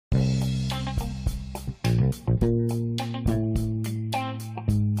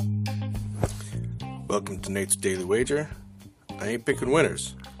Welcome to Nate's Daily Wager. I ain't picking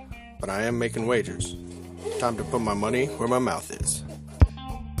winners, but I am making wagers. Time to put my money where my mouth is.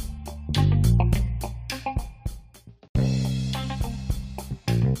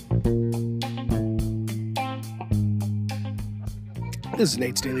 This is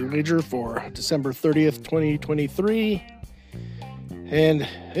Nate's Daily Wager for December 30th, 2023. And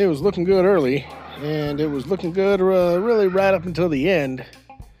it was looking good early. And it was looking good really right up until the end.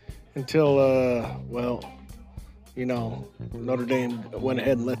 Until, Notre Dame went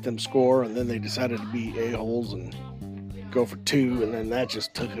ahead and let them score. And then they decided to be a-holes and go for two. And then that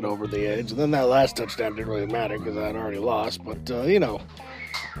just took it over the edge. And then that last touchdown didn't really matter because I had already lost. But,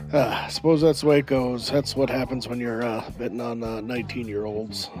 I suppose that's the way it goes. That's what happens when you're betting on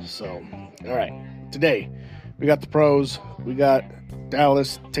 19-year-olds. So, all right. Today, we got the pros. We got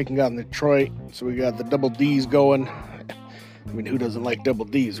Dallas taking on Detroit. So we got the double D's going. I mean, who doesn't like double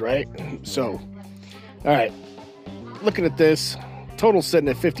D's, right? So, all right. Looking at this, total sitting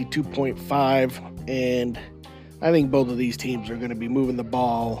at 52.5. And I think both of these teams are going to be moving the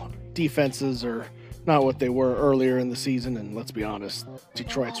ball. Defenses are not what they were earlier in the season, and let's be honest,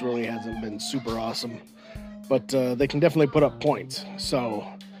 Detroit's really hasn't been super awesome, but they can definitely put up points. So,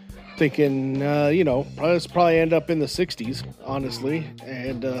 thinking, this probably end up in the 60s, honestly.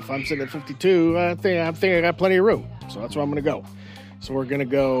 And if I'm sitting at 52, I think I got plenty of room. So that's where I'm going to go. So we're going to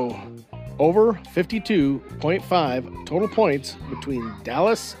go over 52.5 total points between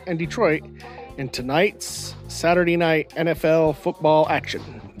Dallas and Detroit in tonight's Saturday night NFL football action.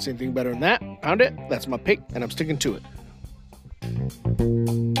 See anything better than that? Pound it. That's my pick, and I'm sticking to it.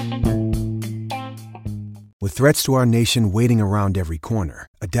 With threats to our nation waiting around every corner,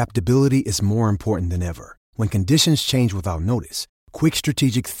 adaptability is more important than ever. When conditions change without notice, quick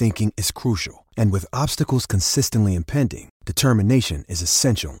strategic thinking is crucial. And with obstacles consistently impending, determination is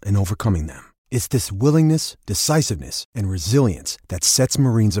essential in overcoming them. It's this willingness, decisiveness, and resilience that sets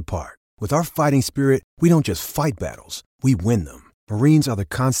Marines apart. With our fighting spirit, we don't just fight battles, we win them. Marines are the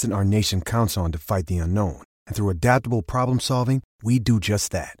constant our nation counts on to fight the unknown. And through adaptable problem solving, we do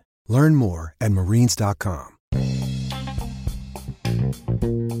just that. Learn more at Marines.com.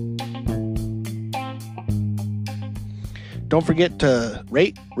 Don't forget to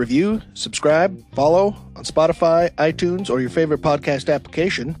rate, review, subscribe, follow on Spotify, iTunes, or your favorite podcast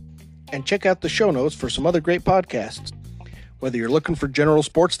application. And check out the show notes for some other great podcasts. Whether you're looking for general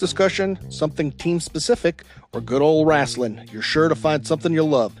sports discussion, something team-specific, or good old wrestling, you're sure to find something you'll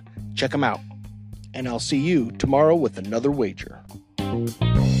love. Check them out. And I'll see you tomorrow with another wager.